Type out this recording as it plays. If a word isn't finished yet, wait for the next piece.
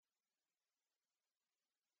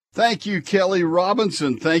Thank you, Kelly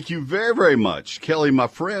Robinson. Thank you very, very much. Kelly, my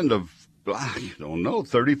friend of, I don't know,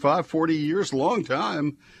 35, 40 years, long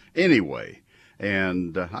time. Anyway,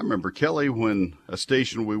 and I remember Kelly when a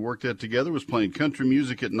station we worked at together was playing country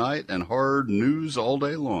music at night and hard news all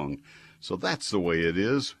day long. So that's the way it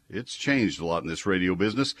is. It's changed a lot in this radio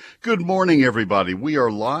business. Good morning, everybody. We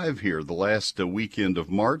are live here the last weekend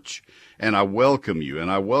of March, and I welcome you,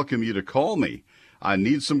 to call me. I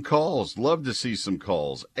need some calls. Love to see some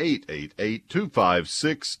calls.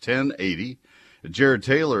 888-256-1080. Jared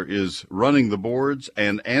Taylor is running the boards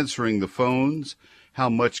and answering the phones. How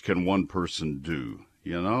much can one person do?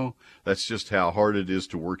 You know, that's just how hard it is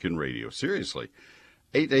to work in radio. Seriously.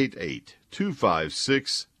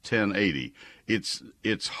 888-256-1080.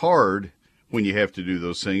 It's hard when you have to do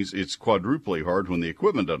those things. It's quadruply hard when the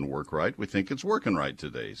equipment doesn't work right. We think it's working right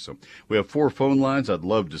today. So we have 4 phone lines. I'd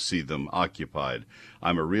love to see them occupied.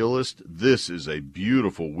 I'm a realist. This is a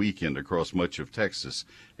beautiful weekend across much of Texas,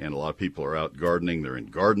 and a lot of people are out gardening. They're in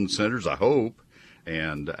garden centers, I hope,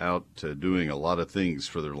 and out doing a lot of things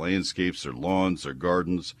for their landscapes, their lawns, their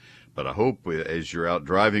gardens. But I hope as you're out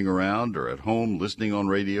driving around or at home listening on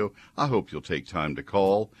radio, I hope you'll take time to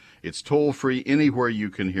call. It's toll-free anywhere you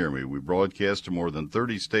can hear me. We broadcast to more than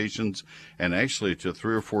 30 stations and actually to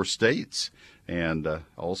 3 or 4 states, and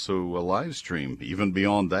also a live stream, even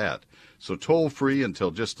beyond that. So toll-free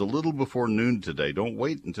until just a little before noon today. Don't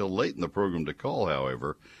wait until late in the program to call,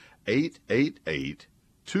 however.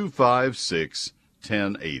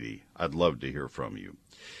 888-256-1080. I'd love to hear from you.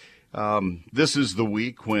 This is the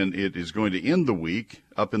week when it is going to end the week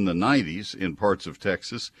up in the 90s in parts of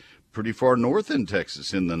Texas, pretty far north in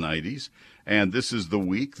Texas in the 90s. And this is the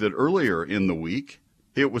week that earlier in the week,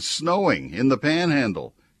 it was snowing in the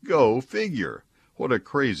Panhandle. Go figure. What a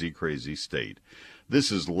crazy, crazy state. This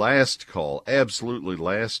is last call, absolutely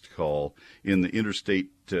last call in the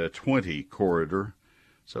Interstate 20 corridor.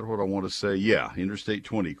 Is that what I want to say? Yeah, Interstate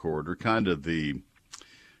 20 corridor, kind of the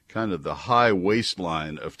high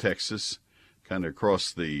waistline of Texas, kind of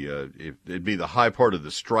across it'd be the high part of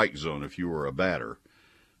the strike zone if you were a batter.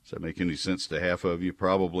 Does that make any sense to half of you?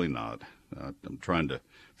 Probably not. I'm trying to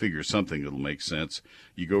figure something that'll make sense.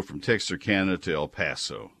 You go from Texarkana to El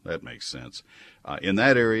Paso. That makes sense. In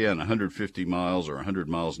that area, and 150 miles or 100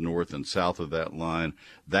 miles north and south of that line,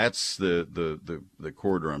 that's the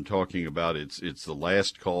corridor I'm talking about. It's the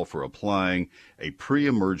last call for applying a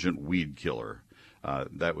pre-emergent weed killer.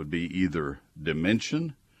 That would be either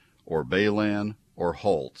Dimension or Balan or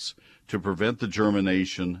Haltz to prevent the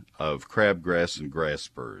germination of crabgrass and grass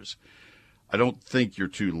spurs. I don't think you're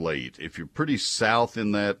too late. If you're pretty south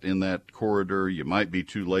in that corridor, you might be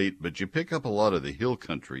too late, but you pick up a lot of the hill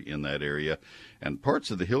country in that area, and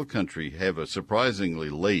parts of the hill country have a surprisingly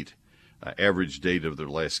late average date of their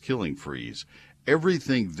last killing freeze.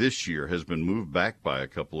 Everything this year has been moved back by a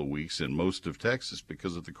couple of weeks in most of Texas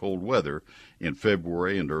because of the cold weather in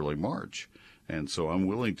February and early March. And so I'm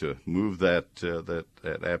willing to move that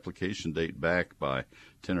application date back by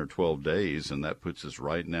 10 or 12 days, and that puts us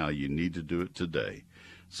right now. You need to do it today.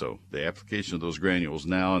 So the application of those granules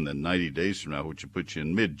now, and then 90 days from now, which will put you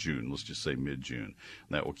in mid-June, let's just say mid-June.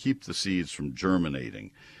 And that will keep the seeds from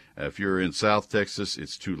germinating. If you're in South Texas,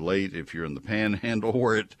 it's too late. If you're in the Panhandle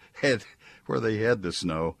where they had the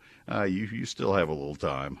snow, you still have a little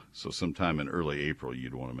time. So sometime in early April,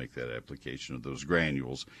 you'd want to make that application of those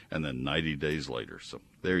granules, and then 90 days later. So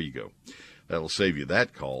there you go. That'll save you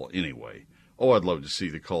that call anyway. Oh, I'd love to see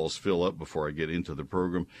the calls fill up before I get into the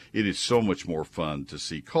program. It is so much more fun to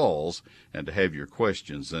see calls and to have your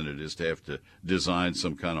questions than it is to have to design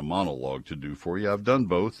some kind of monologue to do for you. I've done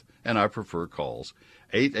both, and I prefer calls.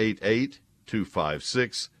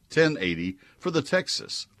 888-256-1080 for the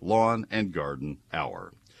Texas Lawn and Garden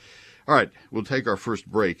Hour. All right, we'll take our first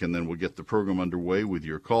break, and then we'll get the program underway with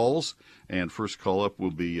your calls. And first call up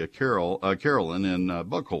will be Carolyn in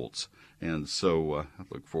Buckholz. And so I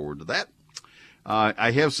look forward to that.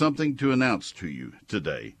 I have something to announce to you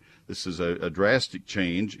today. This is a drastic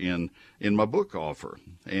change in my book offer.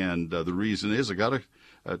 And the reason is I got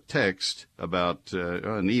a text about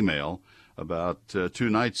an email about 3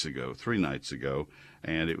 nights ago,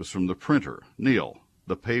 and it was from the printer. Neil,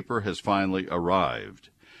 the paper has finally arrived.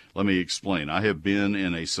 Let me explain. I have been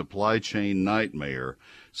in a supply chain nightmare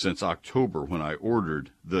since October when I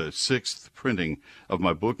ordered the 6th printing of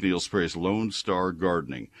my book, Neil Sperry's Lone Star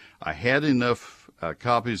Gardening. I had enough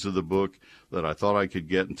copies of the book that I thought I could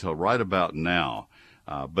get until right about now,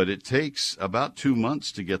 but it takes about 2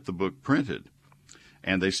 months to get the book printed.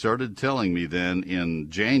 And they started telling me then in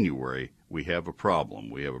January, we have a problem.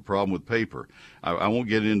 We have a problem with paper. I won't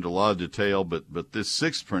get into a lot of detail, but this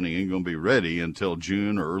sixth printing ain't going to be ready until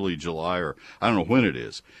June or early July, or I don't know when it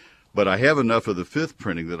is. But I have enough of the fifth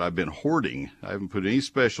printing that I've been hoarding. I haven't put any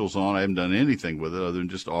specials on. I haven't done anything with it other than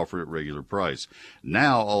just offer it at regular price.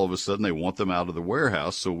 Now, all of a sudden, they want them out of the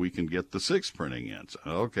warehouse so we can get the sixth printing in. So,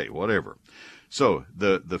 okay, whatever. So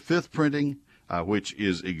the fifth printing, which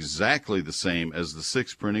is exactly the same as the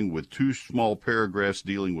sixth printing with 2 small paragraphs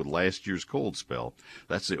dealing with last year's cold spell.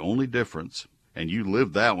 That's the only difference. And you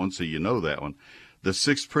lived that one, so you know that one. The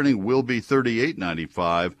sixth printing will be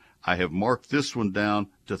 $38.95. I have marked this one down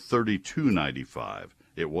to $32.95.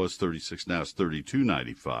 It was $36, now it's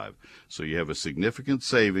 $32.95. So you have a significant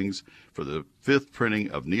savings for the fifth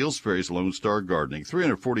printing of Neil Sperry's Lone Star Gardening.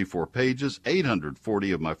 344 pages,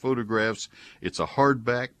 840 of my photographs. It's a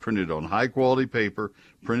hardback printed on high-quality paper,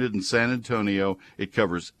 printed in San Antonio. It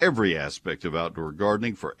covers every aspect of outdoor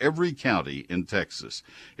gardening for every county in Texas.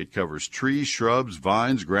 It covers trees, shrubs,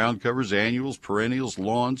 vines, ground covers, annuals, perennials,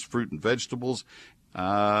 lawns, fruit and vegetables.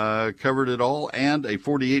 Covered it all, and a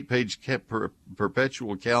 48-page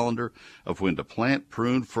perpetual calendar of when to plant,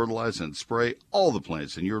 prune, fertilize, and spray all the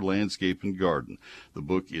plants in your landscape and garden. The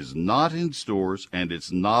book is not in stores, and it's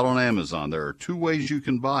not on Amazon. There are 2 ways you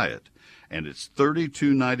can buy it, and it's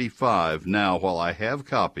 $32.95 now while I have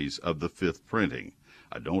copies of the fifth printing.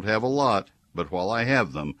 I don't have a lot, but while I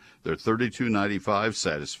have them, they're $32.95,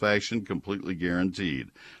 satisfaction completely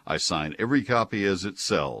guaranteed. I sign every copy as it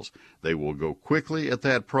sells. They will go quickly at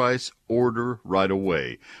that price. Order right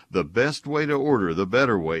away. The best way to order, the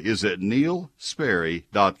better way, is at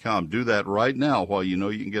neilsperry.com. Do that right now while you know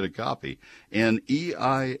you can get a copy.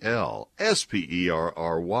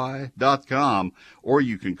 neilsperry.com. Or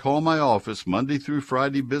you can call my office Monday through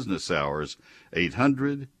Friday business hours,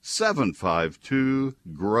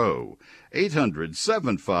 800-752-GROW.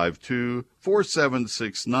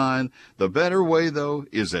 800-752-4769. The better way, though,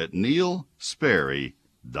 is at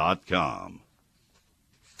neilsperry.com.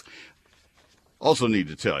 Also need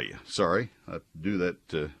to tell you, sorry, I do that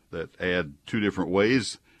ad 2 different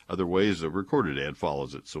ways. Other ways, a recorded ad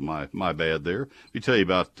follows it, so my bad there. Let me tell you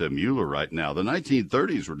about Mueller right now. The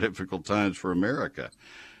 1930s were difficult times for America.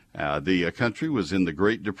 The country was in the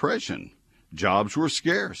Great Depression. Jobs were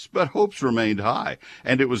scarce, but hopes remained high,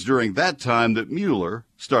 and it was during that time that Mueller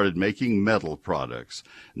started making metal products.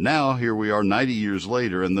 Now, here we are 90 years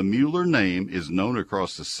later, and the Mueller name is known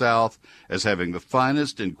across the South as having the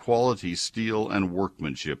finest in quality steel and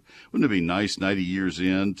workmanship. Wouldn't it be nice 90 years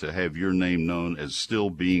in to have your name known as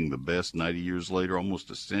still being the best 90 years later,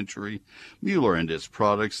 almost a century? Mueller and its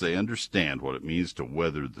products, they understand what it means to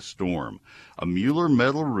weather the storm. A Mueller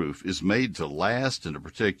metal roof is made to last and to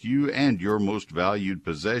protect you and your most valued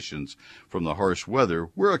possessions from the harsh weather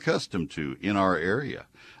we're accustomed to in our area.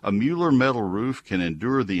 A Mueller metal roof can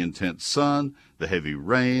endure the intense sun, the heavy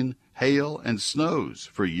rain, hail, and snows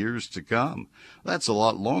for years to come. That's a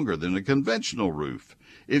lot longer than a conventional roof.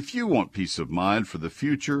 If you want peace of mind for the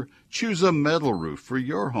future, choose a metal roof for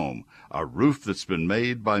your home, a roof that's been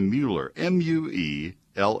made by Mueller, M-U-E-L-L-E-R.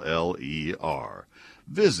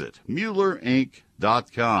 Visit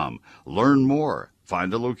MuellerInc.com. Learn more.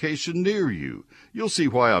 Find a location near you. You'll see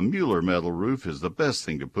why a Mueller metal roof is the best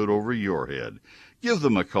thing to put over your head. Give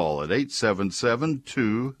them a call at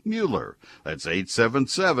 877-2-MUELLER. That's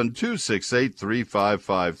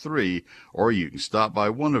 877-268-3553, or you can stop by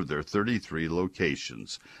one of their 33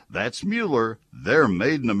 locations. That's Mueller. They're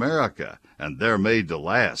made in America, and they're made to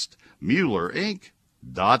last.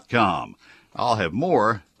 MuellerInc.com. I'll have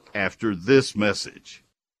more after this message.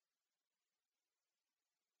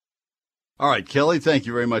 All right, Kelly, thank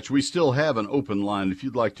you very much. We still have an open line. If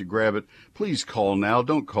you'd like to grab it, please call now.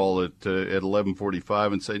 Don't call it at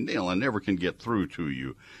 11:45 and say, Neil, I never can get through to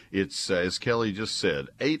you. It's, as Kelly just said,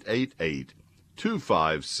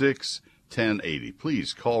 888-256-1080.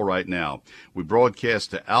 Please call right now. We broadcast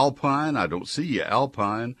to Alpine. I don't see you,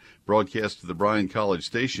 Alpine. Broadcast to the Bryan College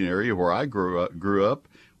Station area where I grew up.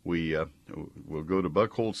 We'll go to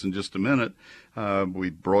Buckholz in just a minute. We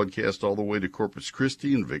broadcast all the way to Corpus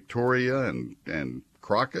Christi and Victoria and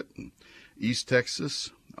Crockett and East Texas,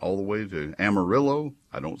 all the way to Amarillo.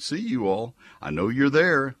 I don't see you all. I know you're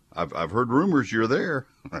there. I've heard rumors you're there.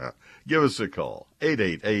 Give us a call,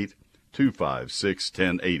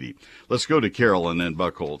 888-256-1080. Let's go to Carolyn in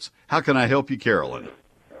Buckholz. How can I help you, Carolyn?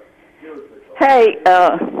 Hey,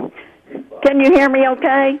 can you hear me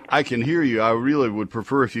okay? I can hear you. I really would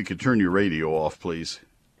prefer if you could turn your radio off, please.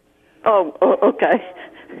 Oh, okay.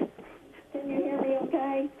 Can you hear me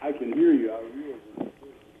okay? I can hear you.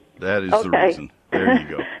 That is the reason. There you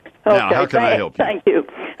go. Now, how can I help you? Thank you.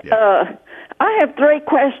 Yeah. I have three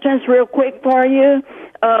questions real quick for you.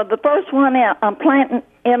 The first one, I'm planting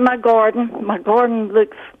in my garden. My garden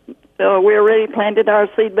looks, we already planted our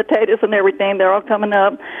seed potatoes and everything. They're all coming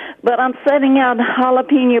up. But I'm setting out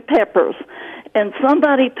jalapeno peppers. And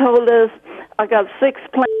somebody told us I got 6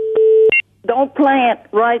 plants. Don't plant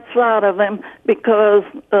right side of them because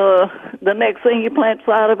the next thing you plant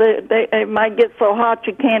side of it, it might get so hot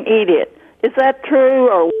you can't eat it. Is that true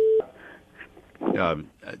or?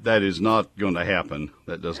 That is not going to happen.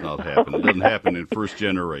 That does not happen. It doesn't happen in first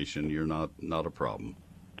generation. You're not a problem.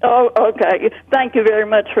 Oh, okay. Thank you very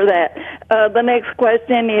much for that. The next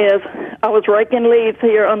question is, I was raking leaves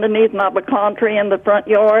here underneath my pecan tree in the front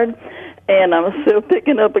yard, and I'm still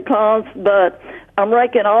picking up pecans, but I'm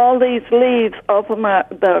raking all these leaves off of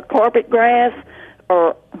the carpet grass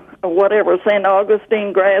or whatever, St.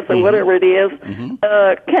 Augustine grass or whatever it is.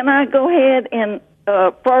 Can I go ahead and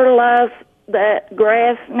fertilize that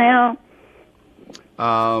grass now?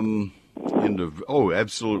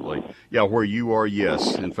 Absolutely. Yeah, where you are,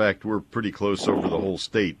 yes. In fact, we're pretty close over the whole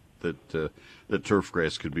state that turf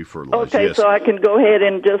grass could be fertilized. Okay, yes. so I can go ahead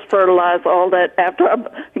and just fertilize all that after I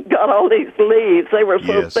got all these leaves. They were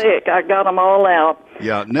so thick, I got them all out.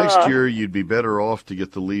 Yeah, next year you'd be better off to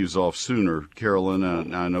get the leaves off sooner,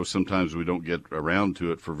 Carolyn. I know sometimes we don't get around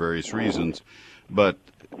to it for various reasons, but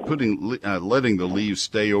letting the leaves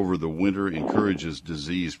stay over the winter encourages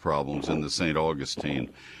disease problems in the St. Augustine.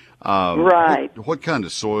 Right. What kind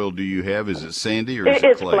of soil do you have? Is it sandy or is it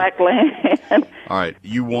It's clay? black land. All right.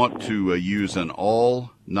 You want to use an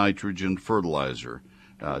all nitrogen fertilizer.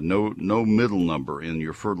 No middle number in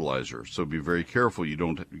your fertilizer. So be very careful you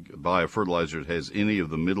don't buy a fertilizer that has any of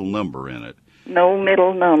the middle number in it. No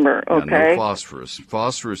middle number. Okay. No phosphorus.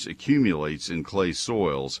 Phosphorus accumulates in clay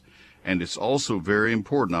soils. And it's also very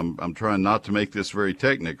important. I'm trying not to make this very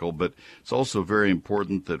technical, but it's also very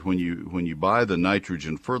important that when you buy the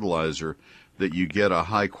nitrogen fertilizer, that you get a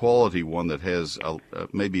high quality one that has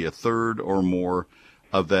maybe a third or more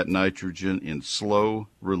of that nitrogen in slow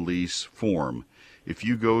release form. If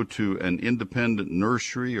you go to an independent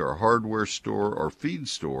nursery or hardware store or feed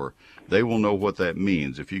store, they will know what that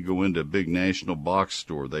means. If you go into a big national box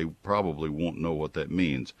store, they probably won't know what that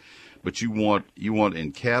means. But you want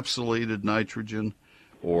encapsulated nitrogen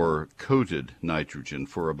or coated nitrogen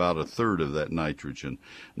for about a third of that nitrogen.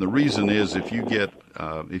 And the reason is if you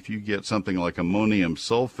get something like ammonium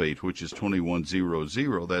sulfate, which is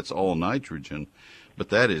 2100, that's all nitrogen, but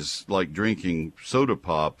that is like drinking soda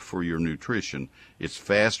pop for your nutrition. It's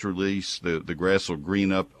fast release. The grass will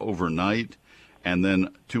green up overnight, and then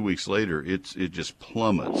 2 weeks later it just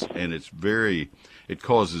plummets, and it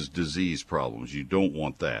causes disease problems. You don't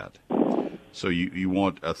want that. So you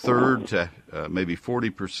want a third to maybe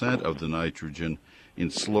 40% of the nitrogen in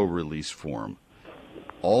slow release form.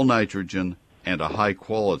 All nitrogen and a high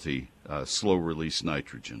quality slow release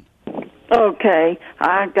nitrogen. Okay,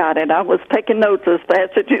 I got it. I was taking notes as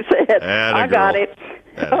fast as you said. I got it.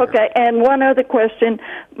 Okay, and one other question.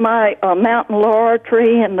 My mountain laurel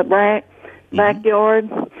tree in the backyard,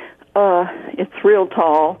 it's real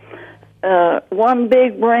tall. One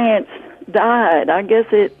big branch died. I guess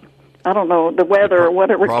I don't know, the weather or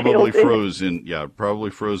whatever probably killed it. Probably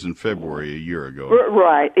froze in February a year ago.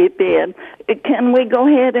 Right, it did. Can we go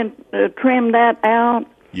ahead and trim that out?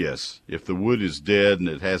 Yes. If the wood is dead and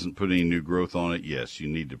it hasn't put any new growth on it, yes, you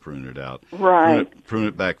need to prune it out. Right. Prune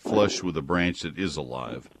it back flush with a branch that is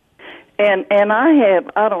alive. And I have,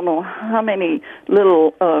 I don't know how many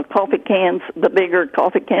little coffee cans, the bigger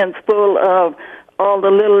coffee cans full of all the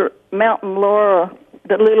little mountain laurel,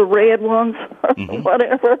 the little red ones or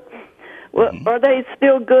whatever. Well, are they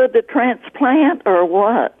still good to transplant or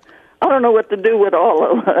what? I don't know what to do with all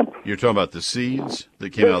of them. You're talking about the seeds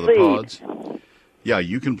that came out of the pods? Yeah,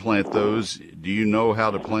 you can plant those. Do you know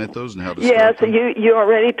how to plant those and how to start them? Yes, you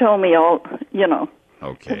already told me all,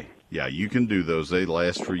 Okay. Yeah, you can do those. They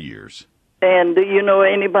last for years. And do you know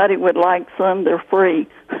anybody would like some? They're free.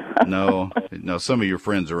 No, some of your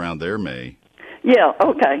friends around there may. Yeah,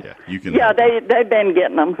 okay. Yeah, you can. Yeah, they've been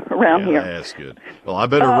getting them around here. That's good. Well, I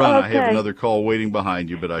better run. Okay. I have another call waiting behind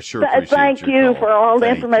you, but I sure appreciate Thank your you call. for all the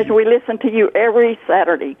information. You. We listen to you every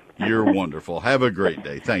Saturday. You're wonderful. Have a great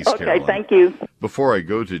day. Thanks, Okay, Caroline. thank you. Before I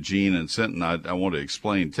go to Gene and Sinton, I want to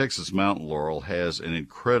explain Texas Mountain Laurel has an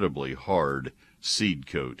incredibly hard seed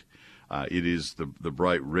coat. It is the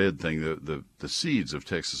bright red thing. The seeds of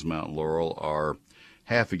Texas Mountain Laurel are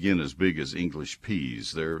half again as big as English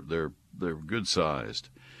peas. They're good sized,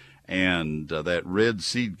 and that red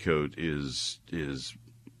seed coat is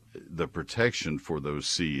the protection for those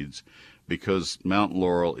seeds, because mountain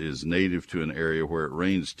laurel is native to an area where it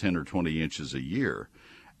rains 10 or 20 inches a year.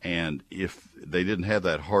 And if they didn't have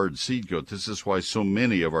that hard seed coat, this is why so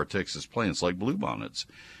many of our Texas plants, like bluebonnets,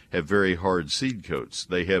 have very hard seed coats.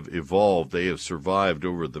 They have evolved, they have survived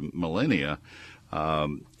over the millennia,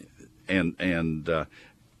 and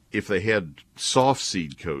if they had soft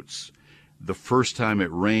seed coats, the first time it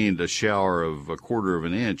rained a shower of a quarter of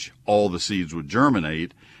an inch, all the seeds would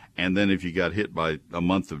germinate, and then if you got hit by a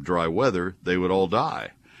month of dry weather, they would all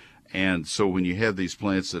die. And so when you have these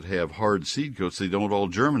plants that have hard seed coats, they don't all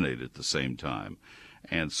germinate at the same time.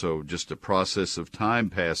 And so just a process of time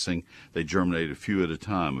passing, they germinate a few at a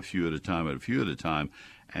time, a few at a time, and a few at a time.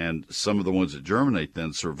 And some of the ones that germinate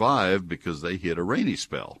then survive because they hit a rainy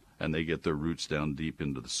spell and they get their roots down deep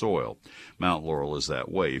into the soil. Mountain laurel is that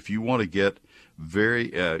way. If you want to get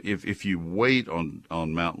if you wait on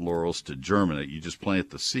mountain laurels to germinate, you just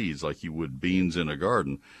plant the seeds like you would beans in a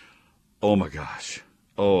garden. Oh my gosh.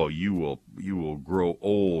 Oh, you will grow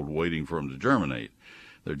old waiting for them to germinate.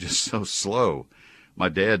 They're just so slow. My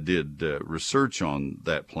dad did research on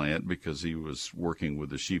that plant because he was working with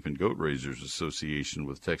the Sheep and Goat Raisers Association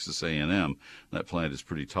with Texas A&M. That plant is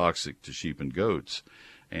pretty toxic to sheep and goats.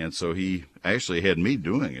 And so he actually had me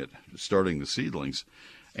doing it, starting the seedlings.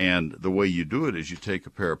 And the way you do it is you take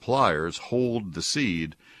a pair of pliers, hold the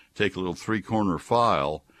seed, take a little three-corner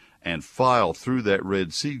file, and file through that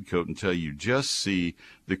red seed coat until you just see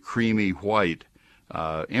the creamy white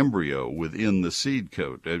embryo within the seed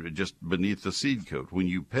coat, just beneath the seed coat. When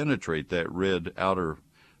you penetrate that red outer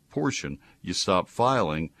portion, you stop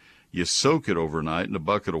filing, you soak it overnight in a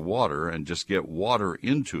bucket of water and just get water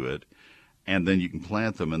into it, and then you can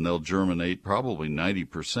plant them and they'll germinate probably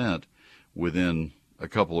 90% within a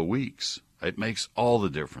couple of weeks. It makes all the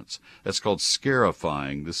difference. That's called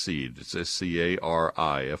scarifying the seed. It's scarifying.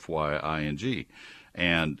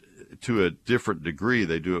 And to a different degree,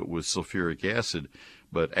 they do it with sulfuric acid,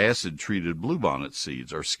 but acid-treated bluebonnet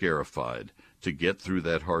seeds are scarified to get through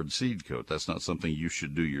that hard seed coat. That's not something you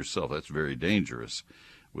should do yourself. That's very dangerous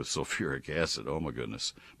with sulfuric acid. Oh, my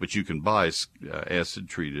goodness. But you can buy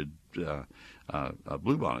acid-treated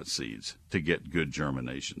bluebonnet seeds to get good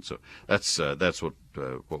germination. So that's what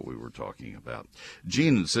we were talking about.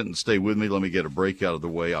 Gene and Sinton, stay with me. Let me get a break out of the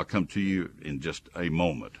way. I'll come to you in just a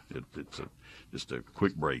moment. It's just a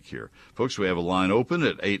quick break here. Folks, we have a line open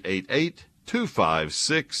at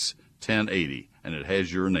 888-256-1080, and it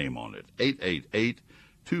has your name on it,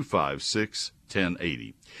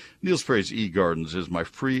 888-256-1080. Neil Sperry's eGardens is my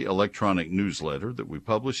free electronic newsletter that we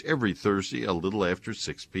publish every Thursday a little after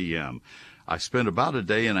 6 p.m. I spend about a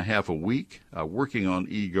day and a half a week working on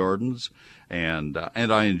eGardens, and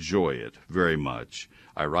I enjoy it very much.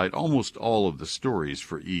 I write almost all of the stories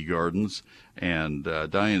for eGardens, and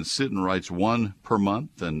Diane Sitten writes one per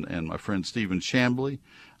month, and my friend Stephen Chambly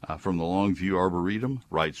from the Longview Arboretum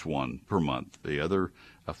writes one per month. The other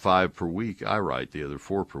 5 per week I write, the other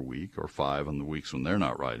 4 per week, or 5 on the weeks when they're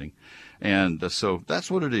not writing. And so that's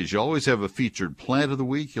what it is. You always have a featured plant of the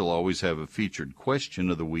week. You'll always have a featured question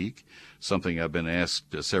of the week, something I've been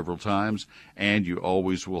asked several times. And you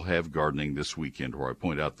always will have gardening this weekend, where I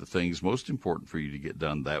point out the things most important for you to get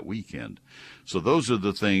done that weekend. So those are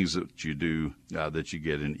the things that you do, that you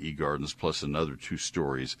get in eGardens, plus another 2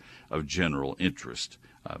 stories of general interest.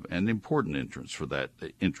 And important interest for that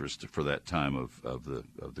time of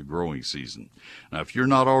the growing season. Now, if you're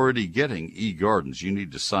not already getting eGardens, you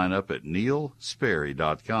need to sign up at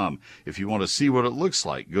neilsperry.com. If you want to see what it looks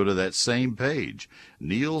like, go to that same page,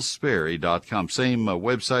 neilsperry.com, same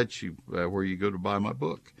website where you go to buy my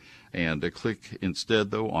book. And click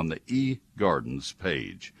instead, though, on the eGardens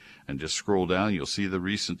page. And just scroll down, you'll see the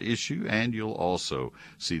recent issue, and you'll also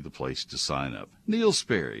see the place to sign up. Neil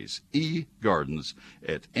Sperry's eGardens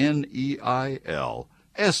at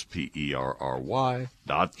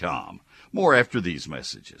neilsperry.com. More after these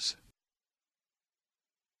messages.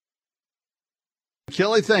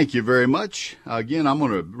 Kelly, thank you very much. Again, I'm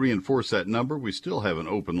going to reinforce that number. We still have an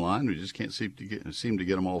open line. We just can't seem to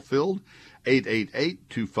get them all filled.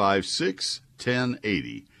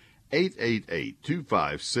 888-256-1080.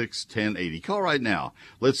 888-256-1080. Call right now.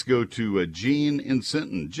 Let's go to Gene in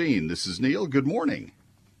Sinton. Gene, this is Neil. Good morning.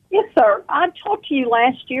 Yes, sir. I talked to you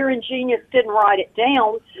last year, and Gene just didn't write it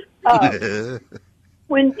down.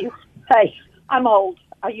 Hey, I'm old.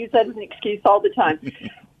 I use that as an excuse all the time.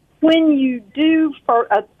 When you do,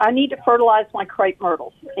 I need to fertilize my crepe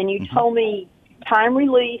myrtles, and you told me time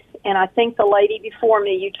release, and I think the lady before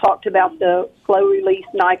me, you talked about the slow release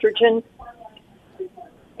nitrogen,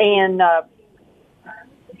 and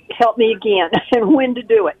help me again, and when to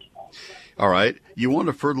do it. All right. You want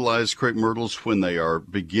to fertilize crepe myrtles when they are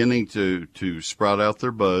beginning to sprout out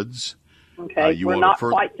their buds. Okay, we're not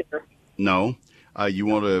quite there. No. You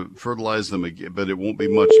want to fertilize them again, but it won't be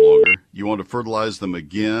much longer. You want to fertilize them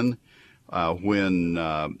again when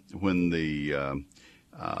the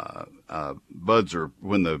buds are,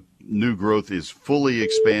 when the new growth is fully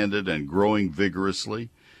expanded and growing vigorously.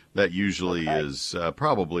 That usually is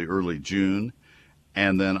probably early June.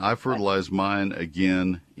 And then I fertilize mine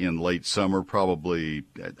again in late summer, probably,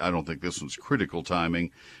 I don't think this one's critical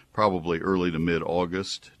timing, probably early to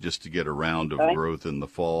mid-August, just to get a round of growth in the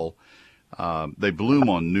fall. They bloom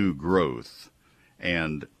on new growth,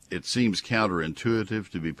 and it seems counterintuitive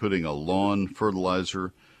to be putting a lawn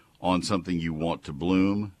fertilizer on something you want to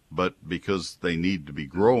bloom, but because they need to be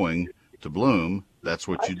growing to bloom, that's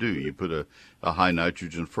what you do. You put a high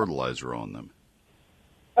nitrogen fertilizer on them.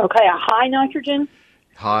 Okay, a high nitrogen?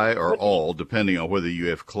 High or all, depending on whether you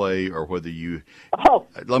have clay or whether you... Oh,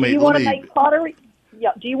 do you want to make pottery?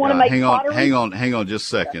 Yeah, do you want to make pottery? Hang on just a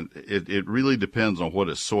second. It really depends on what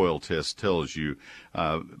a soil test tells you.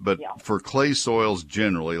 But for clay soils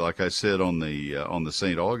generally, like I said on the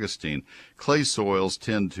St. Augustine, clay soils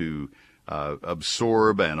tend to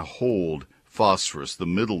absorb and hold phosphorus, the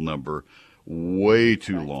middle number, way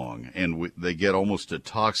too long, and they get almost to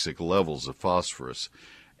toxic levels of phosphorus.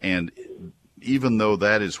 And even though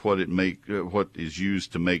that is what is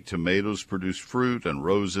used to make tomatoes produce fruit and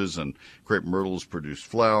roses and crepe myrtles produce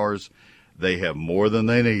flowers, they have more than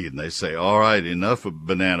they need. And they say, all right, enough of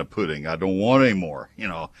banana pudding. I don't want any more.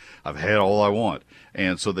 I've had all I want.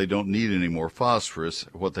 And so they don't need any more phosphorus.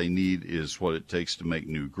 What they need is what it takes to make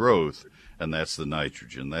new growth, and that's the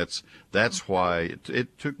nitrogen. That's why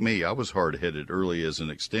it took me. I was hard-headed early as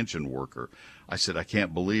an extension worker. I said, I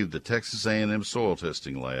can't believe the Texas A&M Soil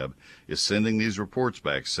Testing Lab is sending these reports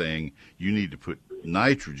back saying you need to put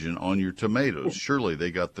nitrogen on your tomatoes. Surely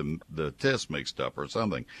they got the test mixed up or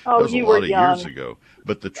something. Oh, that was you a lot were of young. years ago.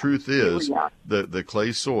 But the truth is the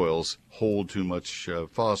clay soils hold too much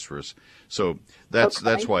phosphorus. So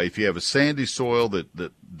that's why if you have a sandy soil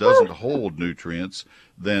that doesn't hold nutrients,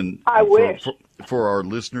 then I wish. For our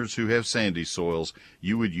listeners who have sandy soils,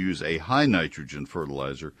 you would use a high nitrogen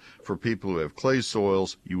fertilizer. For people who have clay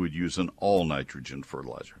soils, you would use an all nitrogen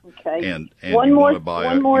fertilizer. Okay. And you want to buy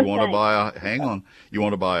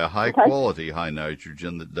a high quality high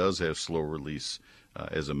nitrogen that does have slow release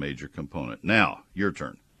as a major component. Now, your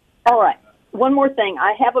turn. All right. One more thing.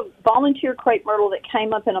 I have a volunteer crepe myrtle that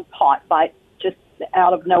came up in a pot by just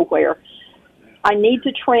out of nowhere. I need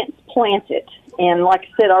to transplant it. And like I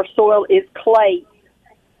said, our soil is clay.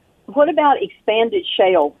 What about expanded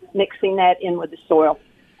shale, mixing that in with the soil?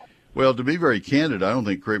 Well, to be very candid, I don't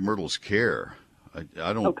think crepe myrtles care.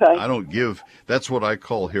 I don't give. That's what I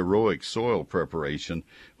call heroic soil preparation.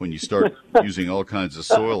 When you start using all kinds of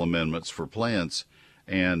soil amendments for plants,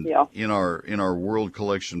 and in our World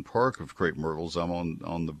Collection Park of crepe myrtles,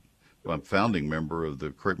 I'm founding member of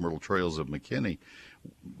the Crepe Myrtle Trails of McKinney.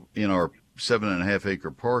 In our 7.5 acre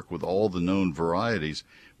park with all the known varieties,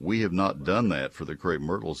 we have not done that for the crepe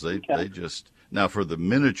myrtles. They just, now for the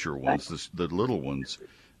miniature ones, the little ones,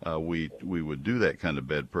 we would do that kind of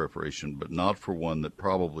bed preparation, but not for one that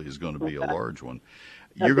probably is going to be a large one.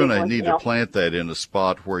 You're going to need to plant that in a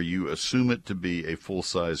spot where you assume it to be a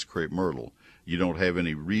full-size crepe myrtle. You don't have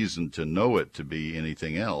any reason to know it to be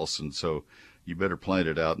anything else, and so you better plant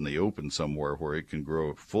it out in the open somewhere where it can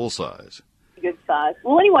grow full size. Good size.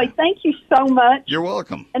 Well, anyway, thank you so much. You're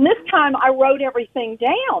welcome. And this time I wrote everything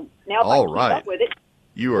down. Now, if I keep up with it.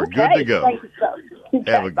 You are good to go. Thank you, sir.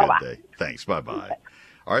 Have a good day. Thanks. Bye-bye. Okay.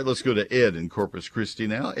 All right, let's go to Ed in Corpus Christi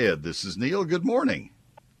now. Ed, this is Neil. Good morning.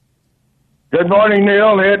 Good morning,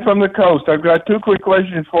 Neil. Ed from the coast. I've got two quick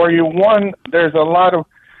questions for you. One, there's a lot of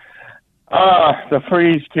the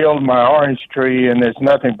freeze killed my orange tree, and there's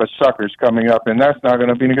nothing but suckers coming up, and that's not going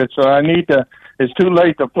to be any good. So I need to, it's too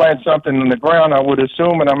late to plant something in the ground, I would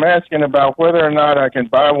assume, and I'm asking about whether or not I can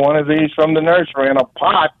buy one of these from the nursery in a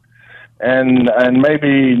pot, and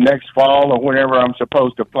maybe next fall or whenever I'm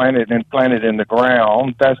supposed to plant it in the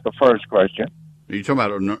ground. That's the first question. Are you talking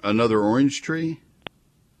about another orange tree?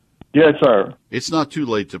 Yes, sir. It's not too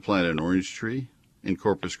late to plant an orange tree in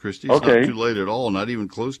Corpus Christi. It's not too late at all, not even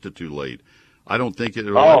close to too late. I don't think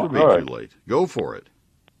it'll ever be too late. Go for it.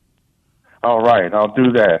 All right, I'll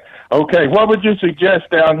do that. Okay, what would you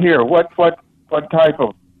suggest down here? What type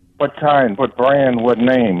of, what kind, what brand, what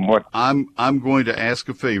name, what? I'm going to ask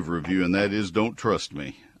a favor of you, and that is don't trust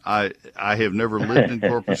me. I have never lived in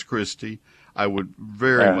Corpus Christi. I would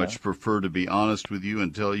very much prefer to be honest with you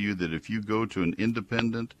and tell you that if you go to an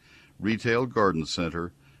independent retail garden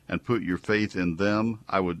center and put your faith in them,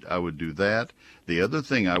 I would do that. The other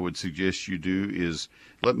thing I would suggest you do is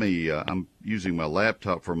I'm using my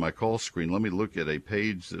laptop for my call screen. Let me look at a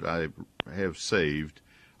page that I have saved,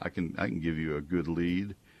 I can give you a good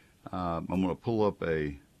lead. I'm going to pull up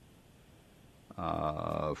a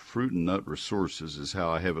fruit and nut resources is how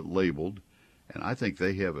I have it labeled, and I think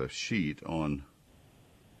they have a sheet on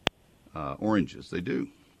oranges. They do,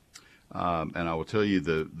 and I will tell you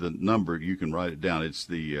the number. You can write it down. It's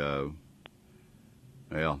the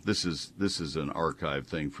well, this is an archive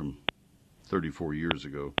thing from 34 years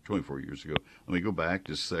ago, 24 years ago. Let me go back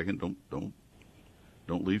just a second. Don't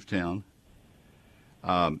leave town.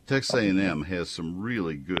 Texas A&M has some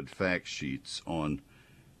really good fact sheets on.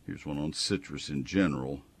 Here's one on citrus in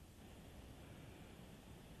general.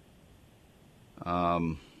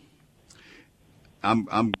 I'm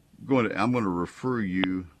going to refer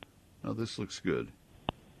you. Oh, this looks good.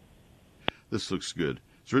 This looks good.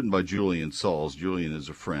 It's written by Julian Sauls. Julian is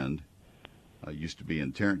a friend. Used to be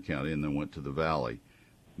in Tarrant County and then went to the Valley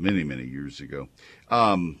many years ago.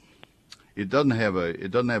 It doesn't have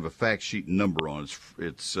a fact sheet number on it.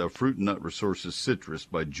 It's Fruit and Nut Resources Citrus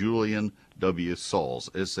by Julian W. Sauls,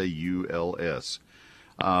 S-A-U-L-S.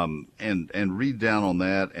 And read down on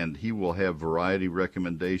that, and he will have variety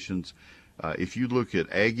recommendations. If you look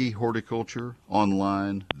at Aggie Horticulture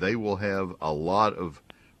online, they will have a lot of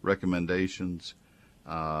recommendations.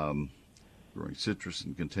 Growing citrus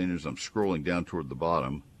in containers. I'm scrolling down toward the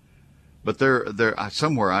bottom. But there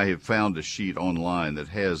somewhere I have found a sheet online that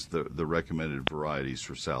has the recommended varieties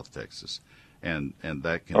for South Texas, and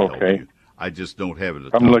that can help you. I just don't have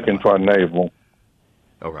it. I'm looking for a navel.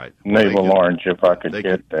 All right. Navel orange, if I could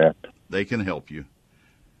get that. They can help you.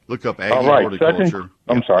 Look up Aggie Horticulture.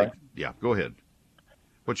 I'm sorry. Yeah, go ahead.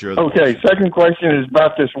 What's your other question? Second question is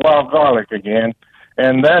about this wild garlic again.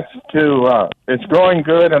 And that's it's growing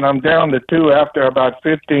good, and I'm down to 2 after about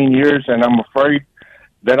 15 years, and I'm afraid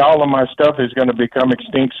that all of my stuff is going to become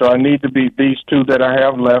extinct, so I need to be these 2 that I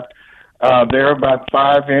have left. They're about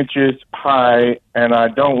 5 inches high, and I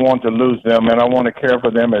don't want to lose them, and I want to care for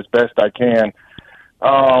them as best I can.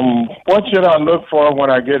 What should I look for when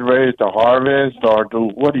I get ready to harvest, or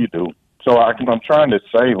what do you do? So I'm trying to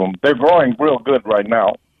save them. They're growing real good right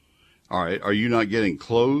now. All right. Are you not getting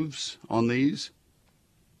cloves on these?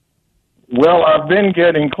 Well, I've been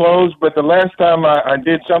getting cloves, but the last time I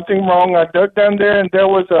did something wrong, I dug down there and there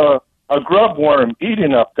was a grub worm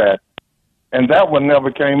eating up that, and that one never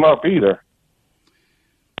came up either.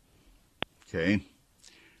 Okay.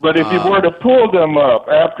 But if you were to pull them up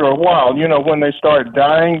after a while, when they start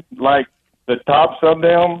dying, like the tops of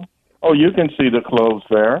them, you can see the cloves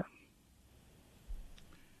there.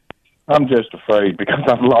 I'm just afraid because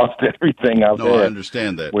I've lost everything I've had. No, I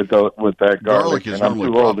understand that. With that garlic, is and I'm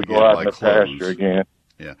too old to go out in the pasture again.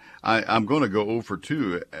 Yeah, I'm going to go 0 for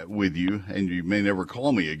 2 with you, and you may never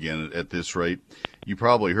call me again at this rate. You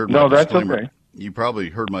probably heard my disclaimer. That's okay. You probably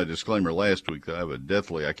heard my disclaimer last week that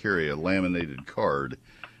I carry a laminated card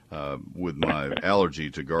with my allergy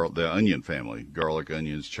to the onion family: garlic,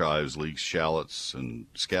 onions, chives, leeks, shallots, and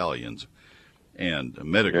scallions. And a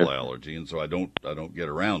medical allergy, and so I don't get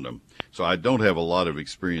around them. So I don't have a lot of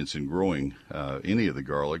experience in growing any of the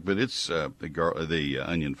garlic, but it's the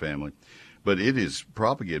onion family. But it is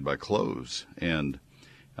propagated by cloves, and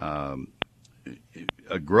a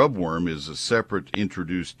grub worm is a separate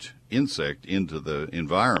introduced insect into the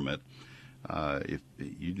environment. If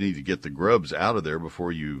you need to get the grubs out of there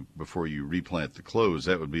before you replant the cloves,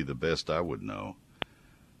 that would be the best I would know.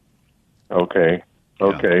 Okay.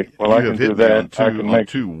 Okay. Well, I can do that. I can make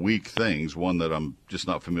 2 weak things, one that I'm just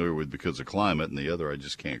not familiar with because of climate, and the other I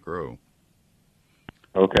just can't grow.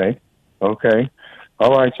 Okay. All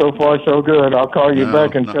right. So far, so good. I'll call you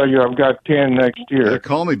back and tell you I've got 10 next year.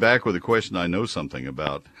 Call me back with a question I know something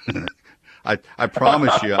about. I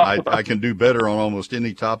promise you I can do better on almost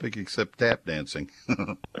any topic except tap dancing.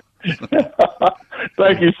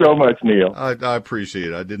 Thank you so much, Neil. I appreciate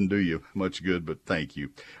it. I didn't do you much good, but thank you.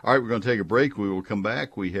 All right, we're going to take a break. We will come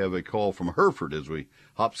back. We have a call from Hereford as we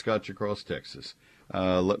hopscotch across Texas.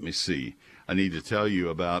 Let me see. I need to tell you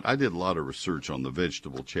I did a lot of research on the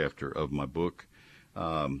vegetable chapter of my book.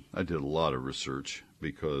 I did a lot of research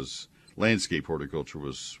because landscape horticulture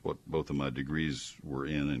was what both of my degrees were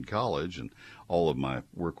in college, and all of my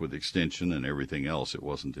work with extension and everything else. It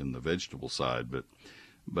wasn't in the vegetable side, but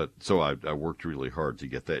so I worked really hard to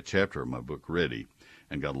get that chapter of my book ready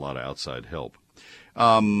and got a lot of outside help.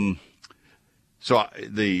 So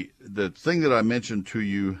the thing that I mentioned to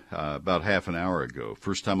you about half an hour ago,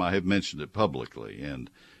 first time I have mentioned it publicly, and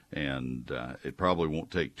it probably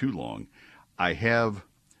won't take too long. I have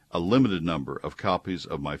a limited number of copies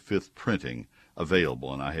of my 5th printing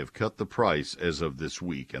available, and I have cut the price as of this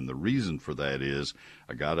week. And the reason for that is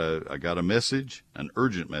I got a message, an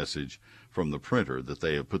urgent message from the printer that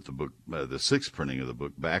they have put the book, the sixth printing of the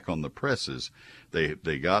book, back on the presses.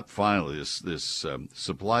 They got finally this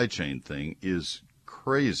supply chain thing is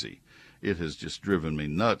crazy. It has just driven me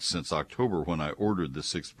nuts since October when I ordered the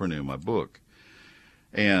sixth printing of my book.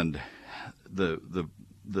 And the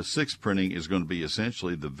sixth printing is going to be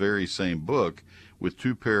essentially the very same book with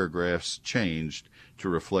 2 paragraphs changed to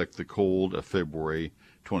reflect the cold of February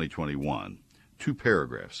 2021. 2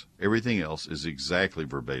 paragraphs. Everything else is exactly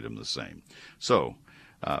verbatim the same. So,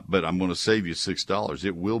 but I'm going to save you $6.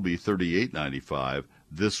 It will be $38.95.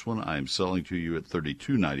 This one I'm selling to you at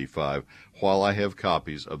 $32.95 while I have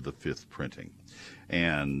copies of the 5th printing.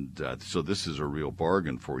 And so this is a real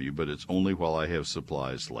bargain for you, but it's only while I have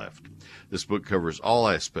supplies left. This book covers all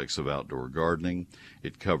aspects of outdoor gardening.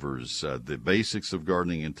 It covers the basics of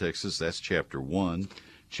gardening in Texas. That's Chapter 1.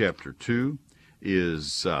 Chapter 2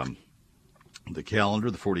 is the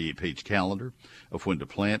calendar, the 48-page calendar of when to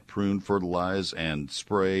plant, prune, fertilize, and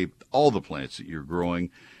spray all the plants that you're growing.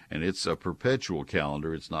 And it's a perpetual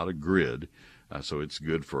calendar. It's not a grid, so it's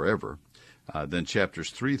good forever. Then chapters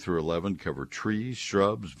 3 through 11 cover trees,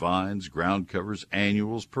 shrubs, vines, ground covers,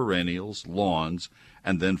 annuals, perennials, lawns,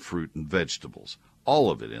 and then fruit and vegetables.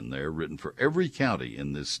 All of it in there, written for every county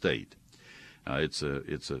in this state. It's a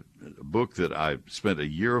book that I spent a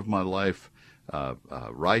year of my life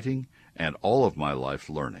writing and all of my life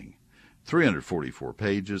learning. 344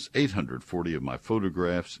 pages, 840 of my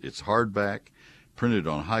photographs. It's hardback, printed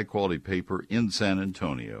on high-quality paper in San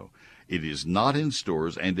Antonio. It is not in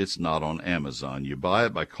stores, and it's not on Amazon. You buy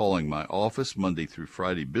it by calling my office Monday through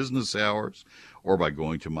Friday business hours or by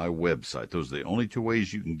going to my website. Those are the only 2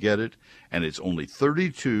 ways you can get it, and it's only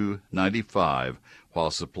 $32.95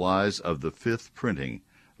 while supplies of the 5th printing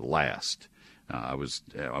last. I was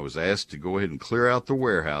asked to go ahead and clear out the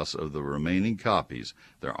warehouse of the remaining copies.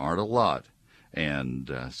 There aren't a lot,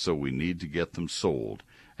 and so we need to get them sold.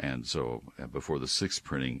 And so before the 6th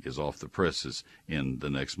printing is off the presses in the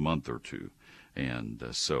next month or 2. And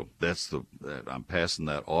so I'm passing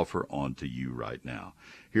that offer on to you right now.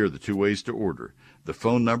 Here are the 2 ways to order. The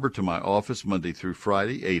phone number to my office Monday through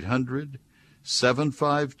Friday,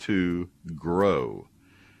 800-752-GROW.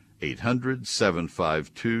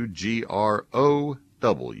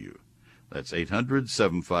 800-752-GROW. That's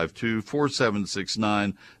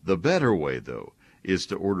 800-752-4769. The better way, though, is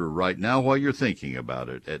to order right now while you're thinking about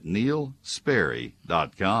it at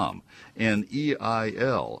neilsperry.com.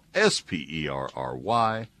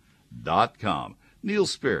 NeilSperry.com. Neil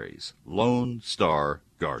Sperry's Lone Star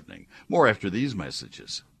Gardening. More after these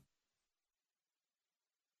messages.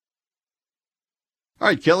 All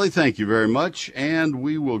right, Kelly, thank you very much. And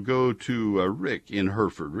we will go to Rick in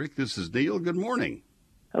Hereford. Rick, this is Neil. Good morning.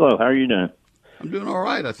 Hello, how are you doing? I'm doing all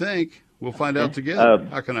right, I think. We'll find out together.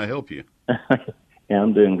 How can I help you? Yeah,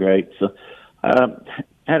 I'm doing great. So I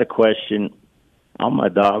had a question. All my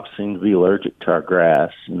dogs seem to be allergic to our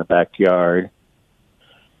grass in the backyard.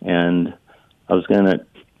 And I was going to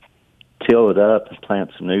till it up and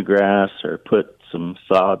plant some new grass or put some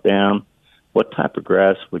sod down. What type of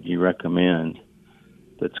grass would you recommend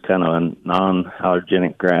that's kind of a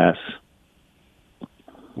non-allergenic grass?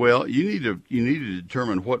 Well, you need to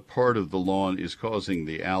determine what part of the lawn is causing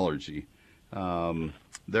the allergy.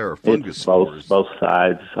 There are fungus spores. Both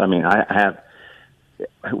sides. I mean,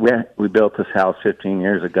 we built this house 15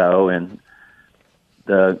 years ago, and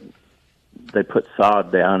they put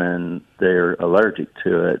sod down, and they're allergic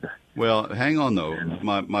to it. Well, hang on though.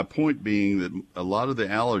 My point being that a lot of the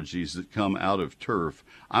allergies that come out of turf,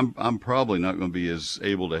 I'm probably not going to be as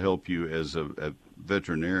able to help you as a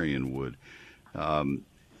veterinarian would. And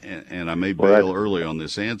I may bail early on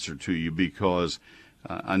this answer to you because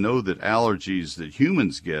I know that allergies that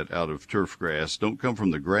humans get out of turf grass don't come from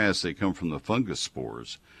the grass; they come from the fungus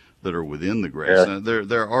spores that are within the grass. Yeah. Now,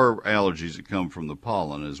 there are allergies that come from the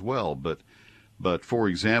pollen as well, but for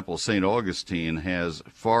example, St. Augustine has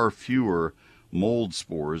far fewer mold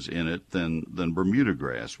spores in it than Bermuda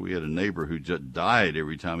grass. We had a neighbor who just died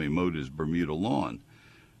every time he mowed his Bermuda lawn,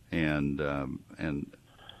 and I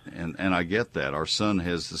get that. Our son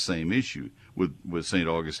has the same issue with St.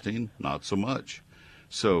 Augustine, not so much.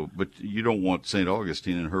 So, but you don't want St.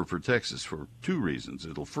 Augustine in Hereford, Texas for 2 reasons.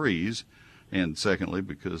 It'll freeze, and secondly,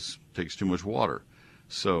 because it takes too much water.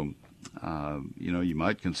 So, you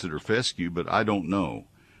might consider fescue, but I don't know.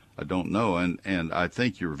 And I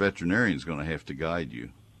think your veterinarian's going to have to guide you.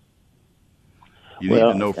 You need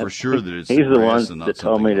to know for sure that it's he's the grass one and not that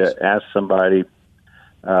told me else. to ask somebody,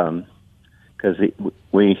 because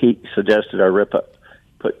he suggested I rip up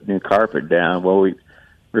put new carpet down. Well, we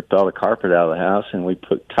ripped all the carpet out of the house and we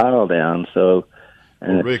put tile down. So,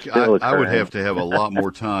 and well, Rick, I would have to have a lot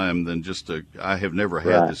more time than just I have never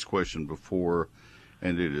had this question before,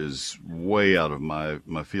 and it is way out of my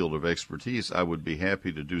field of expertise. I would be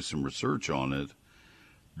happy to do some research on it,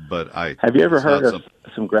 but have you ever heard of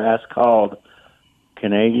some grass called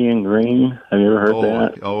Canadian green? Have you ever heard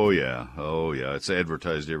that? Oh yeah. It's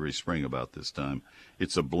advertised every spring about this time.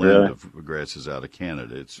 It's a blend of grasses out of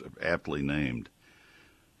Canada. It's aptly named.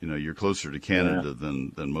 You know, you're closer to Canada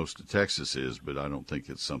than most of Texas is, but I don't think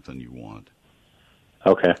it's something you want.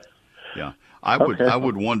 Okay. Yeah, I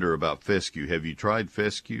would wonder about fescue. Have you tried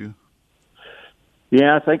fescue?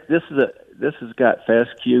 Yeah, I think this has got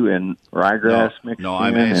fescue and ryegrass mixed in. No,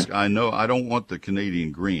 I know I don't want the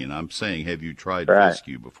Canadian green. I'm saying, have you tried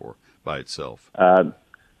fescue before by itself?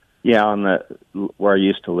 Yeah, where I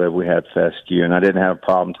used to live, we had fescue, and I didn't have a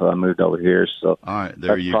problem until I moved over here. So all right,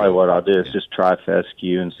 that's probably what I'll do is just try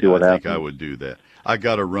fescue and see what happens. I think I would do that. I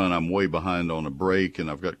got to run. I'm way behind on a break,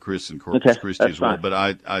 and I've got Chris in Corpus Christi as well. Fine. But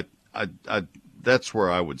I that's where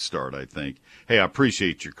I would start, I think. Hey, I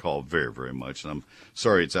appreciate your call very, very much, and I'm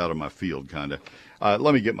sorry it's out of my field, kind of.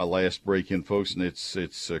 Let me get my last break in, folks, and it's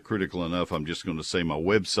critical enough. I'm just going to say my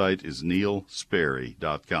website is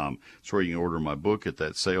neilsperry.com. It's where you can order my book at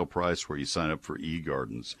that sale price where you sign up for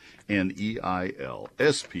eGardens,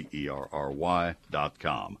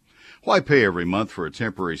 NEILSPERRY.com. Why pay every month for a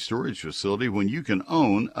temporary storage facility when you can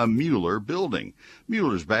own a Mueller building?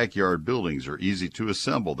 Mueller's backyard buildings are easy to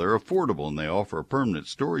assemble. They're affordable, and they offer a permanent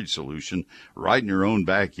storage solution right in your own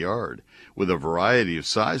backyard. With a variety of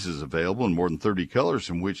sizes available and more than 30 colors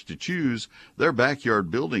from which to choose, their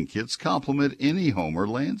backyard building kits complement any home or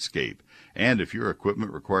landscape. And if your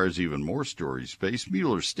equipment requires even more storage space,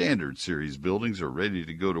 Mueller's Standard Series buildings are ready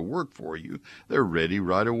to go to work for you. They're ready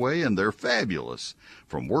right away, and they're fabulous.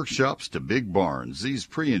 From workshops to big barns, these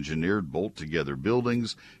pre-engineered bolt-together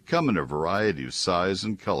buildings come in a variety of size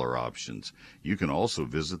and color options. You can also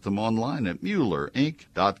visit them online at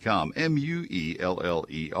MuellerInc.com,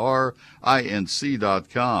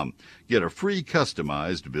 MuellerInc.com. Get a free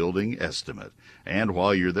customized building estimate. And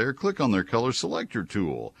while you're there, click on their color selector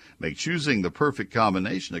tool. Make choosing the perfect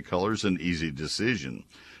combination of colors an easy decision.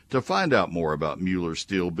 To find out more about Mueller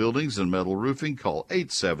steel buildings and metal roofing, call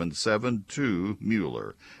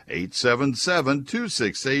 877-2-MUELLER,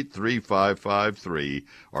 877-268-3553,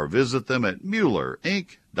 or visit them at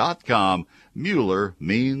MuellerInc.com. Mueller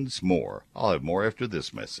means more. I'll have more after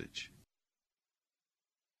this message.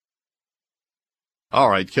 All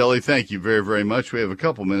right, Kelly, thank you very, very much. We have a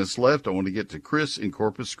couple minutes left. I want to get to Chris in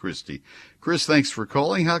Corpus Christi. Chris, thanks for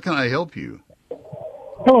calling. How can I help you?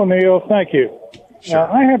 Hello, Neil. Thank you. Sure.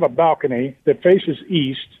 I have a balcony that faces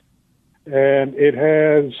east, and it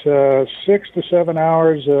has 6 to 7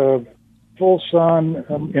 hours of full sun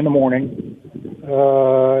in the morning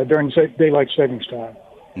during daylight savings time.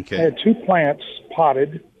 Okay. I had 2 plants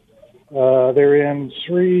potted. They're in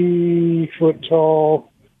 3-foot tall,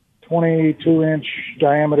 22-inch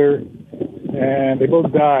diameter, and they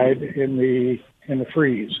both died in the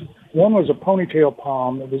freeze. One was a ponytail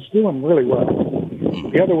palm that was doing really well.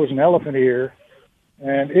 The other was an elephant ear,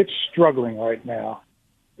 and it's struggling right now.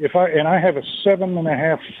 I have a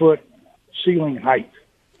 7.5-foot ceiling height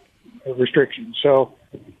restriction, so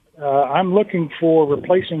I'm looking for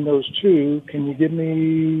replacing those 2. Can you give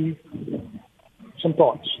me some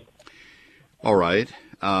thoughts? All right.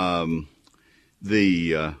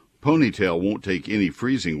 The ponytail won't take any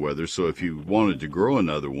freezing weather, so if you wanted to grow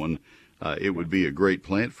another one, it would be a great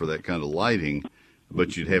plant for that kind of lighting,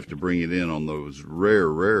 but you'd have to bring it in on those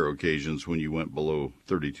rare occasions when you went below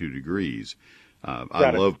 32 degrees.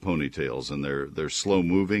 I love ponytails, and they're slow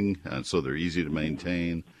moving, and so they're easy to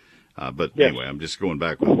maintain. Anyway, I'm just going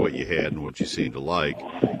back with what you had and what you seem to like.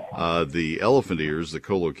 The elephant ears, the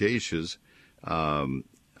colocaceas,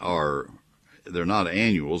 they're not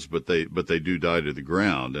annuals, but they do die to the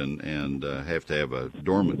ground and have to have a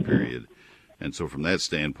dormant period. And so from that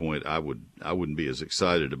standpoint, I wouldn't be as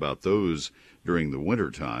excited about those during the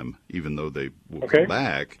winter time, even though they will come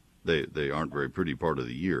back. They aren't a very pretty part of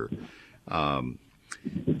the year.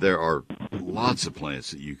 There are lots of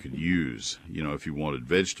plants that you could use. You know, if you wanted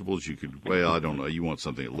vegetables, you could, I don't know, you want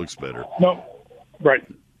something that looks better. No, right.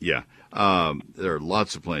 Yeah. There are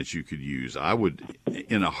lots of plants you could use. I would,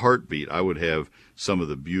 in a heartbeat, I would have some of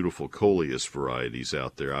the beautiful coleus varieties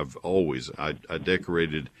out there. I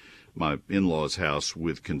decorated my in-laws' house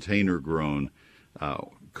with container-grown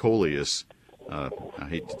coleus I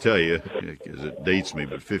hate to tell you, because it dates me,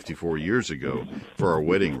 but 54 years ago, for our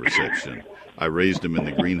wedding reception, I raised them in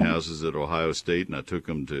the greenhouses at Ohio State, and I took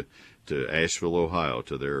them to Asheville, Ohio,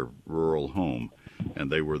 to their rural home,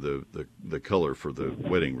 and they were the color for the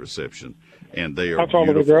wedding reception. And they are How tall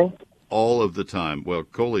do beautiful they grow? all of the time. Well,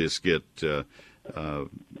 coleus get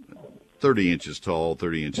 30 inches tall,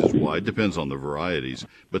 30 inches wide, depends on the varieties.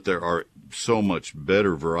 But there are so much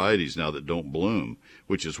better varieties now that don't bloom,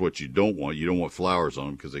 which is what you don't want. You don't want flowers on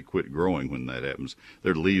them because they quit growing when that happens.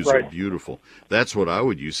 Their leaves are beautiful. That's what I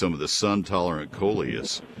would use, some of the sun-tolerant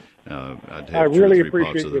coleus. I'd have I really 2 or 3 pots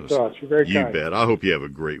appreciate of your those. thoughts. You're very You kind. bet. I hope you have a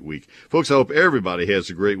great week. Folks, I hope everybody has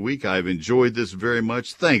a great week. I've enjoyed this very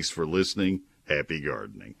much. Thanks for listening. Happy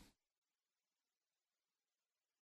gardening.